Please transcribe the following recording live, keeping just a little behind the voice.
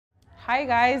Hi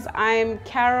guys, I'm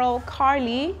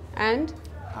Carly, and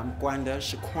I'm Kwanda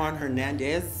Shaquan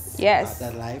Hernandez. Yes.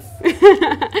 About that life.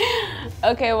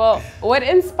 okay, well, what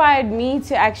inspired me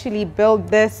to actually build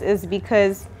this is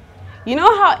because you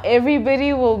know how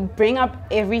everybody will bring up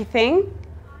everything?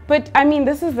 But I mean,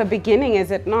 this is the beginning,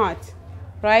 is it not?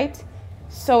 Right?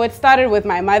 So it started with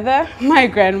my mother, my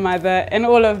grandmother, and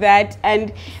all of that.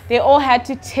 And they all had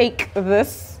to take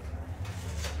this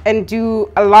and do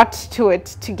a lot to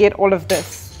it to get all of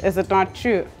this. Is it not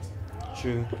true?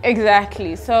 True.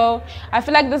 Exactly. So I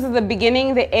feel like this is the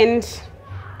beginning, the end,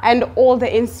 and all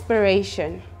the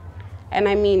inspiration. And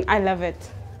I mean, I love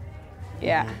it.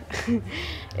 Yeah.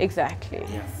 Exactly.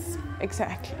 Yes.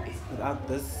 Exactly. Without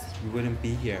this, we wouldn't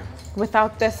be here.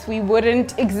 Without this, we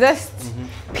wouldn't exist.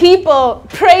 People,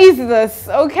 praise this,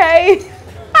 okay?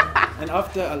 And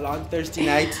after a long thirsty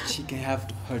night, she can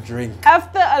have her drink.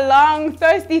 After a long,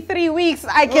 thirsty 3 weeks,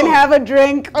 I can have a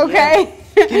drink, okay?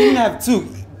 Yeah. You can even have two.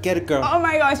 Get it, girl. Oh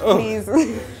my gosh, please.